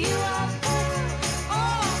 In you I put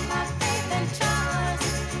all my faith and trust,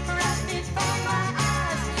 right before my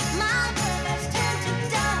eyes, my world has turned to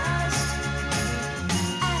dust.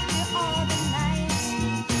 After all the nights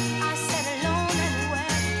I sat alone and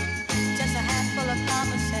wept, just a handful of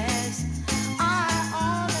promises are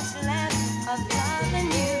all that's left of love and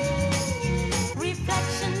you.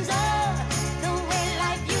 Reflections of the way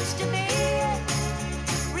life used to be.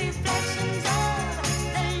 Reflections of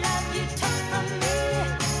the love you took from me.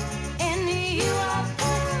 In you I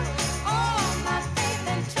put all my faith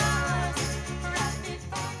and trust, right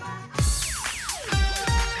before my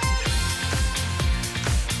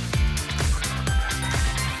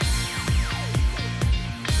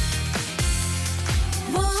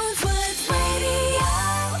Wandsworth Radio.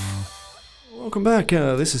 Welcome back.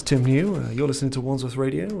 This is Tim New. You're listening to Wandsworth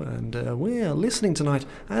Radio, and we're listening tonight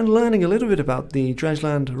and learning a little bit about the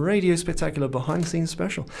Dredgeland Radio Spectacular behind-the-scenes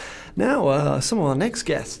special. Now, some of our next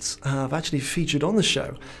guests have actually featured on the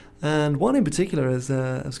show, and one in particular has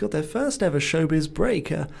got their first ever showbiz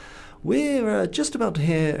break. We're just about to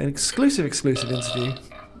hear an exclusive interview.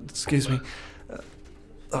 Excuse me.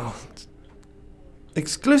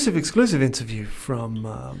 Exclusive interview from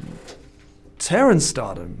Terence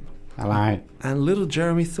Stardom. Hello. And little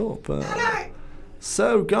Jeremy Thorpe. Hello.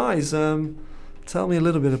 So, guys, tell me a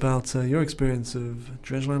little bit about your experience of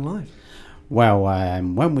Dredgeland Live. Well,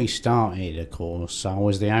 when we started, of course, I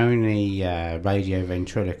was the only radio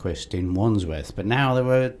ventriloquist in Wandsworth, but now there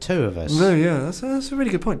were two of us. No, yeah, that's a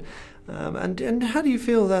really good point. And how do you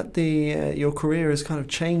feel that your career has kind of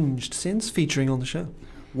changed since featuring on the show?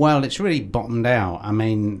 Well, it's really bottomed out. I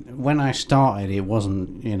mean, when I started, it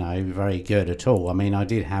wasn't, very good at all. I mean, I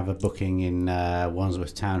did have a booking in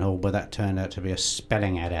Wandsworth Town Hall, but that turned out to be a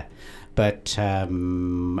spelling error. But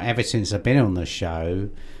ever since I've been on the show,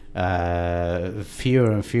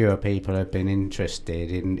 fewer and fewer people have been interested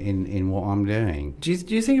in what I'm doing. Do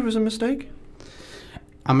you think it was a mistake?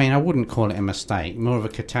 I mean, I wouldn't call it a mistake, more of a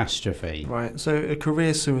catastrophe. Right, so a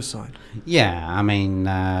career suicide. Yeah, I mean,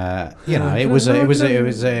 it was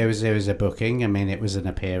a booking. I mean, it was an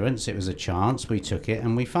appearance. It was a chance. We took it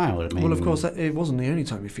and we failed. I mean, well, of course, it wasn't the only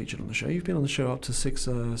time you featured on the show. You've been on the show up to six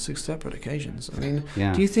separate occasions. I mean,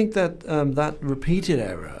 do you think that that repeated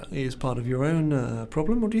error is part of your own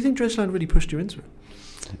problem, or do you think Dredgeland really pushed you into it?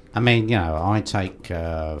 I mean, I take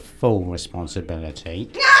full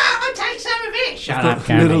responsibility. No, I take some of it. Shut up,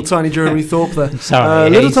 Gary. Little tiny Jeremy Thorpe there. Sorry,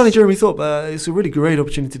 little tiny Jeremy Thorpe. It's a really great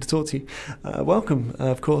opportunity to talk to you. Welcome,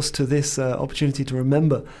 of course, to this opportunity to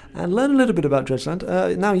remember and learn a little bit about Dredgeland.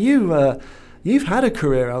 Now, you've had a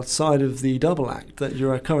career outside of the double act that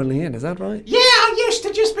you're currently in. Is that right? Yeah, I used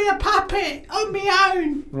to just be a puppet on my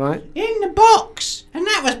own. Right. In the box. And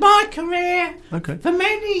that was my career. Okay. For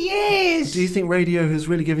many years. Do you think radio has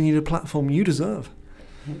really given you the platform you deserve?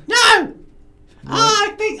 No!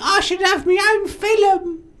 I think I should have my own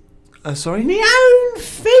film. Sorry? My own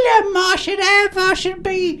film I should have. I should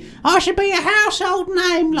be a household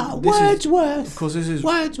name like Wordsworth. Of course, this is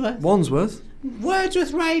Wordsworth. Wandsworth?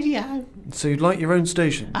 Wordsworth Radio. So you'd like your own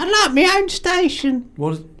station? I'd like my own station.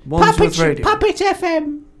 What is Wandsworth Radio? Puppet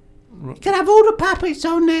FM. You can have all the puppets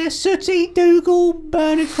on there. Sooty, Dougal,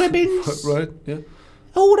 Bernard Cribbins. Right, yeah.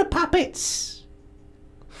 All the puppets.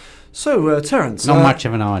 So, Terence... Not much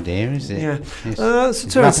of an idea, is it? Yeah. So,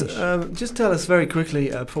 Terence, just tell us very quickly,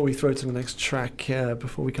 before we throw to the next track,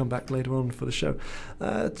 before we come back later on for the show,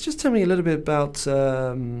 just tell me a little bit about,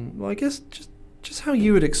 I guess, just how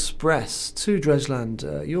you would express to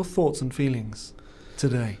Dredgeland your thoughts and feelings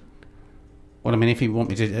today. Well, I mean, if you want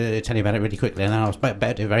me to tell you about it really quickly, then I'll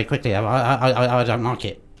better do it very quickly. I don't like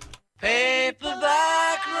it.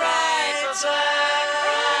 Paperback writer.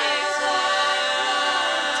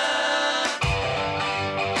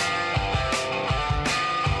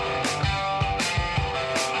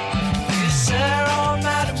 Sir or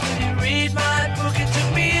madam, will you read my book? It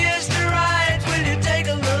took me years to write. Will you take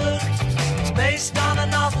a look? It's based on a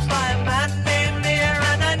novel by a man named Lear,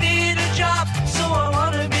 and I need a job, so I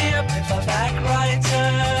want to be a paperback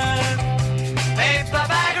writer.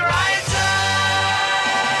 Paperback writer.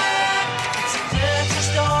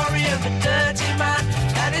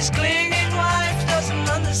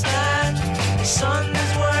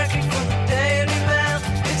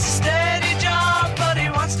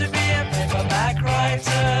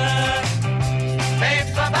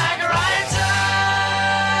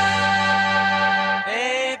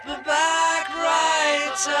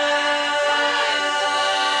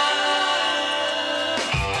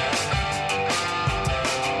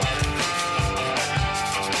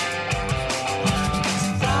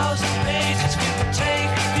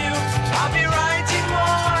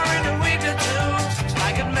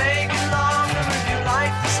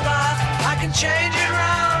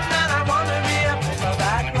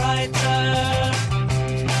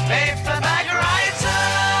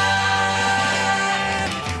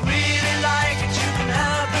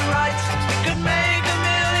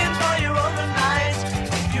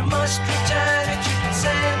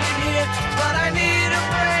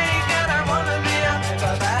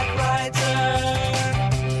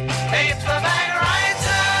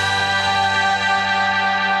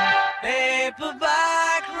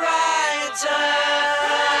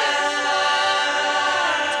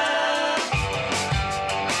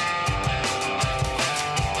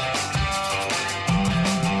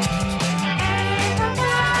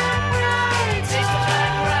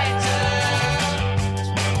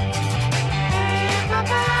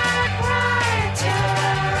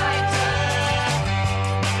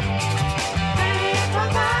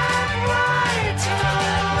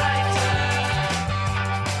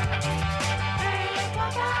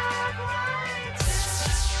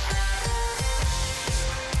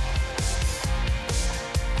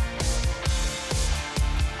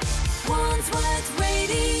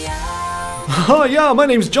 Oh, yeah, my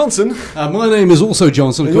name's Johnson. My name is also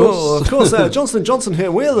Johnson, of course. Oh, of course, Johnson & Johnson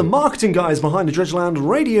here. We're the marketing guys behind the Dredgeland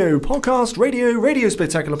Radio podcast, Radio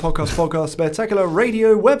Spectacular podcast, Spectacular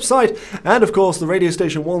Radio website, and of course the radio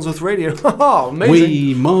station Wandsworth Radio. Amazing.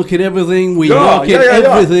 We market everything. We market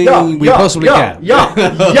everything we possibly can. Yeah.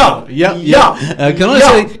 Can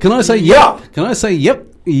I say yep? Can I say yep?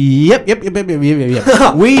 Yep.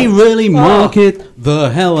 We really market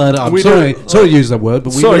the hell out of. Sorry to use that word,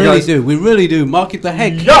 but we really do. We really do market the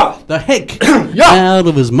heck out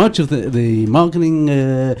of as much of the marketing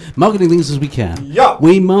things as we can. Yeah.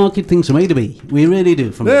 We market things from A to B. We really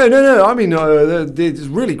do. No. I mean, it's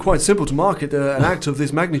really quite simple to market an act of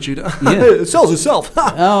this magnitude. It sells itself.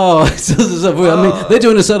 It sells itself. I mean, they're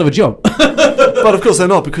doing us out of a job. But of course they're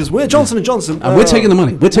not, because we're Johnson & Johnson. And we're taking the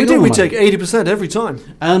money. We take 80% every time.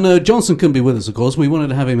 And Johnson couldn't be with us, of course. We wanted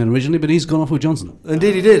to have him in originally, but he's gone off with Johnson.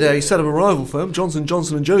 Indeed he did. He set up a rival firm, Johnson &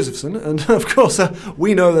 Josephson. And of course,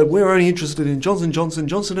 we know that we're only interested in Johnson &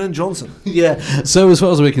 Johnson. Yeah. So as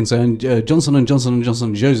far as we're concerned, Johnson &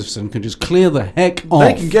 Josephson can just clear the heck off.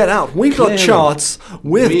 They can get out. We've got charts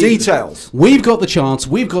with details. We've got the charts.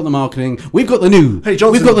 We've got the marketing. We've got the new. Hey,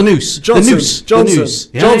 Johnson. We've got the noose. Johnson. The noose.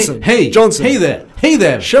 Johnson. Hey, Johnson. Hey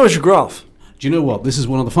there. Show us your graph. Do you know what? This is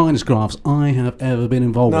one of the finest graphs I have ever been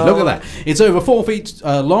involved with. Look at that. It's over 4 feet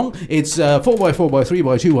long. It's 4x4 by 3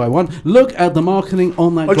 by 2 by 1. Look at the marketing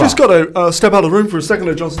on that graph. I've just got to step out of the room for a second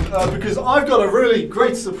there, Johnson, because I've got a really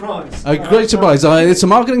great surprise. A great surprise. It's a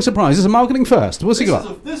marketing surprise. It's a marketing first. What's he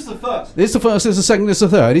got? This is the first. This is the first, this is the second, this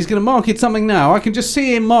is the third. He's going to market something now. I can just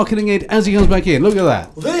see him marketing it as he comes back in. Look at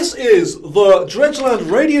that. This is the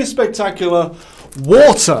Dredgeland Radio Spectacular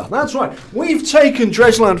Water. That's right. We've taken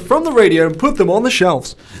Dredgeland from the radio and put them on the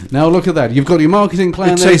shelves. Now look at that. You've got your marketing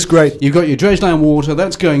plan. It tastes great. You've got your Dredgeland water.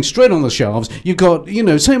 That's going straight on the shelves. You've got,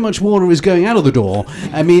 so much water is going out of the door.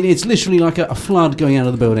 I mean, it's literally like a flood going out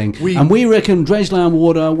of the building. And we reckon Dredgeland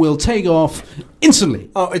water will take off instantly.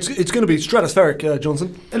 Oh, it's going to be stratospheric,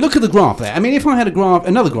 Johnson. Look at the graph there. I mean, if I had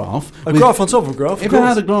another graph. A graph on top of a graph. If I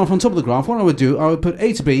had a graph on top of the graph, what I would do, I would put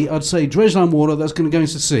A to B. I'd say Dredgeland water, that's going to go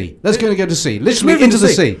into C. That's going to go to C. Literally into the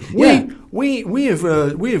sea. We have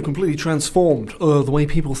completely transformed the way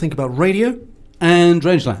people think about radio. And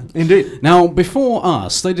Dredgeland. Indeed. Now, before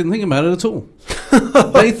us, they didn't think about it at all.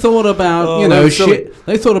 They thought about, shit.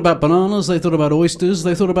 They thought about bananas. They thought about oysters.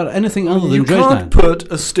 They thought about anything other than Dredgeland. You can't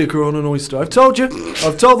put a sticker on an oyster. I've told you.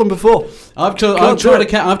 I've told them before. I've tried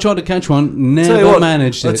to catch one. Never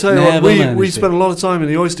managed it. I tell you what, we spent a lot of time in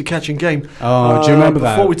the oyster catching game. Oh, do you remember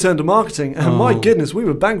that? Before we turned to marketing, and my goodness, we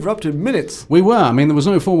were bankrupt in minutes. We were. I mean, there was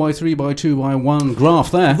no 4x3 by 2 by 1 graph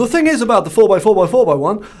there. The thing is about the 4x4 by 4 by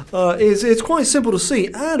 1 is it's quite simple to see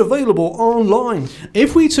and available online.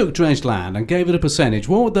 If we took Dredgeland and gave it a percentage,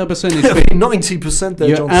 what would that percentage be? 90% there,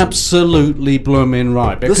 You're Johnson. Absolutely blooming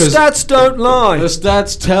right. The stats don't lie. The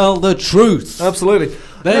stats tell the truth. Absolutely.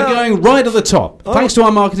 They're going right at the top. Thanks to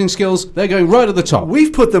our marketing skills, they're going right at the top.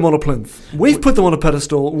 We've put them on a plinth. We've put them on a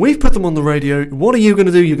pedestal. We've put them on the radio. What are you going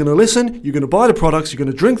to do? You're going to listen, you're going to buy the products, you're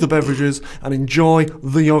going to drink the beverages, and enjoy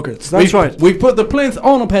the yogurts. That's right. We've put the plinth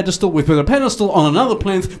on a pedestal. We've put a pedestal on another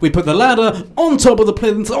plinth. We put the ladder on top of the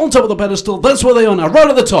plinth, on top of the pedestal. That's where they are now, right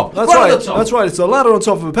at the top. That's right. That's right. It's a ladder on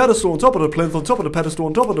top of a pedestal, on top of the plinth, on top of the pedestal,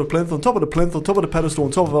 on top of the plinth, on top of the plinth, on top of the pedestal,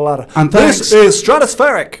 on top of the ladder. And this is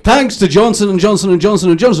stratospheric. Thanks to Johnson &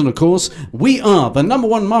 Johnson, of course. We are the number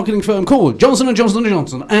one marketing firm called Johnson & Johnson &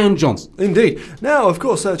 Johnson and Johnson. Indeed. Now, of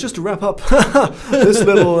course, just to wrap up this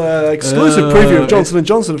little exclusive preview of Johnson &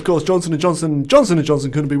 Johnson, of course, Johnson & Johnson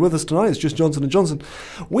couldn't be with us tonight. It's just Johnson & Johnson.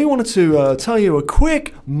 We wanted to tell you a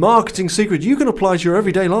quick marketing secret you can apply to your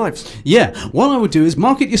everyday lives. Yeah. What I would do is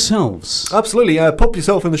market yourselves. Absolutely. Pop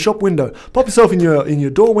yourself in the shop window. Pop yourself in your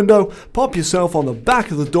door window. Pop yourself on the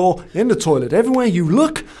back of the door, in the toilet. Everywhere you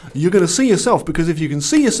look, you're going to see yourself, because if you can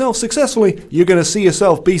see yourself successfully, you're going to see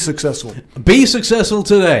yourself be successful. Be successful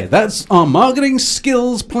today. That's our marketing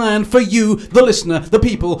skills plan for you, the listener, the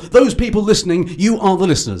people, those people listening. You are the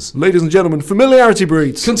listeners. Ladies and gentlemen, familiarity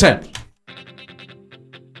breeds contempt.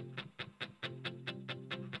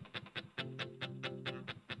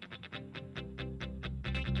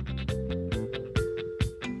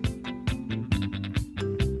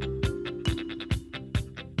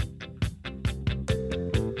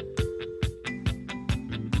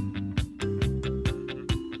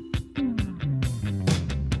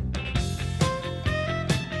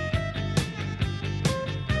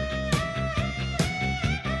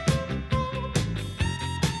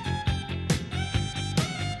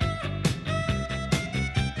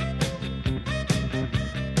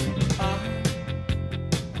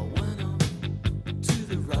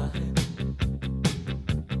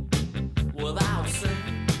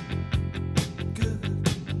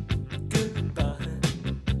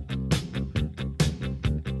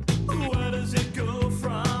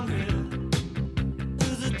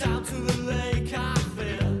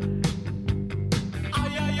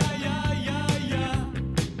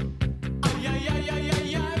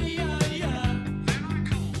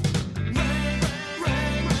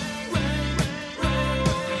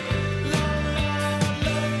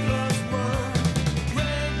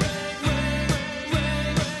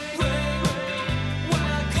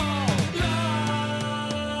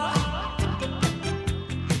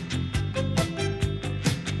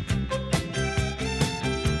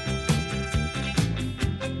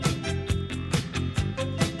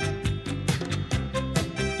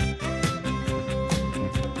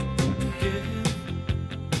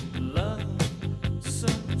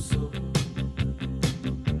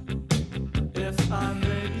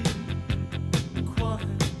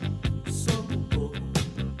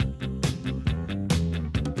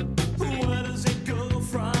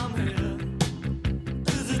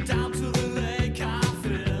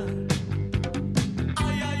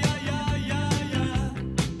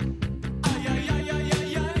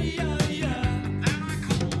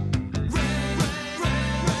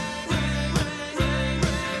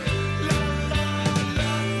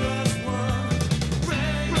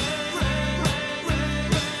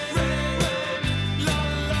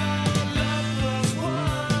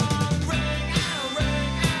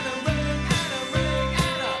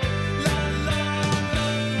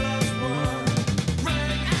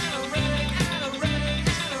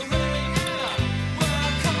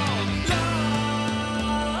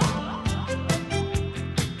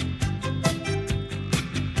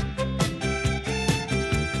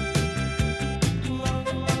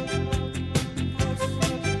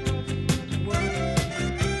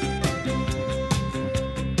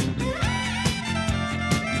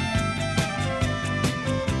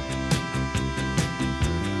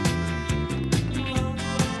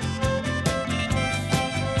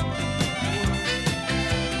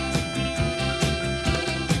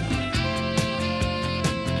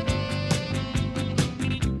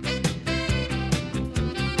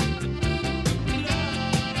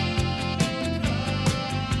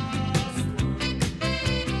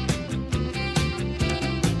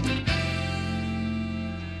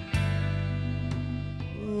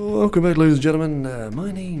 Welcome back, ladies and gentlemen.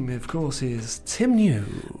 My name, of course, is Tim New.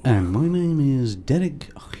 And my name is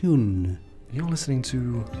Derek Hyun. You're listening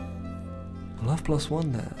to Love Plus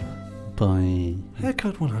One there. By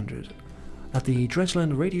Haircut 100. At the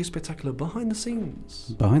Dredgeland Radio Spectacular Behind the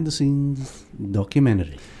Scenes. Behind the Scenes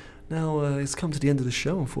documentary. Now, it's come to the end of the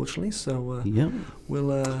show, unfortunately, so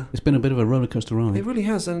we'll... it's been a bit of a roller coaster ride. It really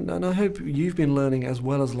has, and I hope you've been learning as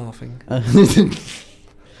well as laughing.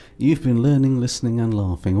 You've been learning, listening and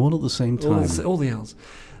laughing all at the same time. All the L's.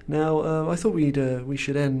 Now, I thought we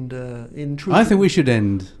should end in true... I think we should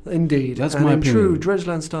end. Indeed. That's and my in opinion. true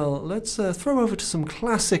Dredgeland style, let's throw over to some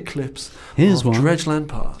classic clips Here's of one. Dredgeland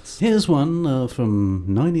parts. Here's one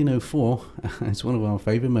from 1904. It's one of our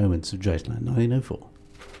favourite moments of Dredgeland, 1904.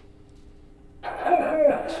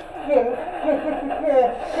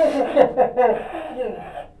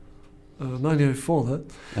 1904,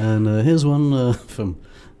 that. And here's one from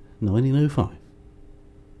 1905.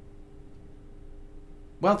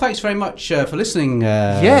 Well, thanks very much for listening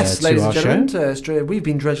yes, to ladies our and show. gentlemen, we've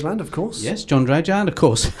been Dredgeland, of course. Yes, John Dredge and, of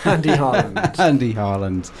course, Andy Harland. Andy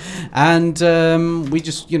Harland. And we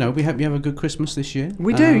just, we hope you have a good Christmas this year.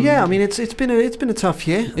 We do, yeah. I mean, it's been a tough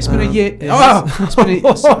year. It's been a year. It's been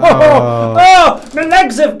my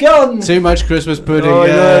legs have gone. Too much Christmas pudding. Oh,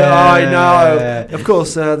 yeah. I know. Of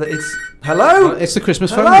course, it's... Hello? It's the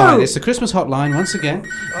Christmas phone Hello? line. It's the Christmas hotline once again.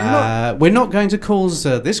 We're not going to calls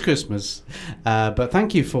this Christmas, but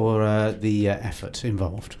thank you for the effort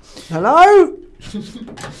involved. Hello?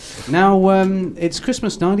 Now, it's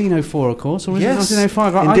Christmas 1904, of course, or is Yes, it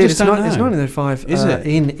 1905? I indeed, just don't know. It's 1905. Is it?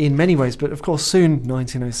 In many ways, but of course soon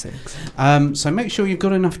 1906. So make sure you've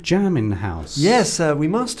got enough jam in the house. Yes, we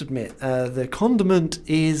must admit, the condiment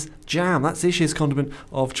is jam. That's this year's condiment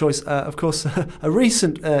of choice. Of course, a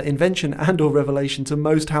recent invention and or revelation to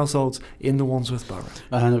most households in the Wandsworth Borough.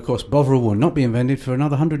 And of course, Bovril will not be invented for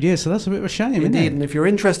another 100 years, so that's a bit of a shame, isn't Indeed, it? and if you're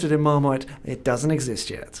interested in Marmite, it doesn't exist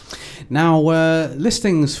yet. Now,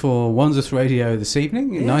 listings for Wandsworth Radio this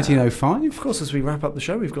evening in 1905. Of course, as we wrap up the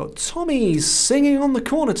show, we've got Tommy singing on the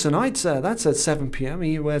corner tonight. That's at 7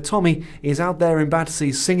 p.m. Where Tommy is out there in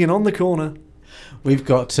Battersea singing on the corner. We've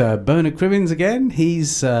got Bernard Cribbins again.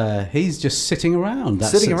 He's just sitting around.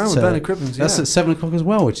 With Bernard Cribbins, That's at 7 o'clock as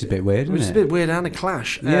well, which is a bit weird, Which is isn't a it? bit weird and a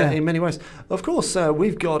clash Yeah. in many ways. Of course,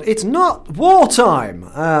 we've got It's Not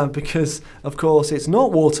Wartime, because, of course, it's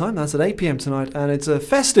not wartime. That's at 8 p.m. tonight, and it's a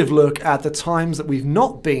festive look at the times that we've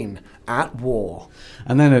not been at war.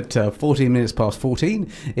 And then at 14 minutes past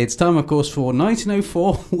 14, it's time, of course, for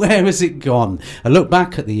 1904. Where has it gone? A look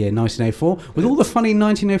back at the year 1904 with all the funny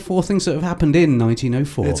 1904 things that have happened in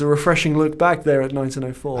 1904. It's a refreshing look back there at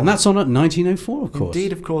 1904. And that's on at 1904, of course.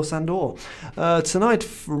 Indeed, of course, and all. Tonight,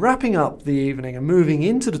 wrapping up the evening and moving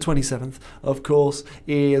into the 27th, of course,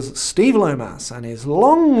 is Steve Lomas and his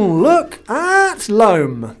long look at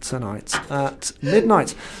Loam tonight at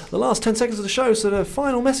midnight. The last 10 seconds of the show, so the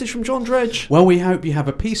final message from John Dredge. Well, we hope you have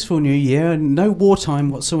a peaceful new year and no wartime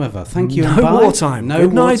whatsoever. Thank you. No and bye. wartime. No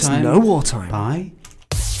Good night. wartime. No wartime. Bye.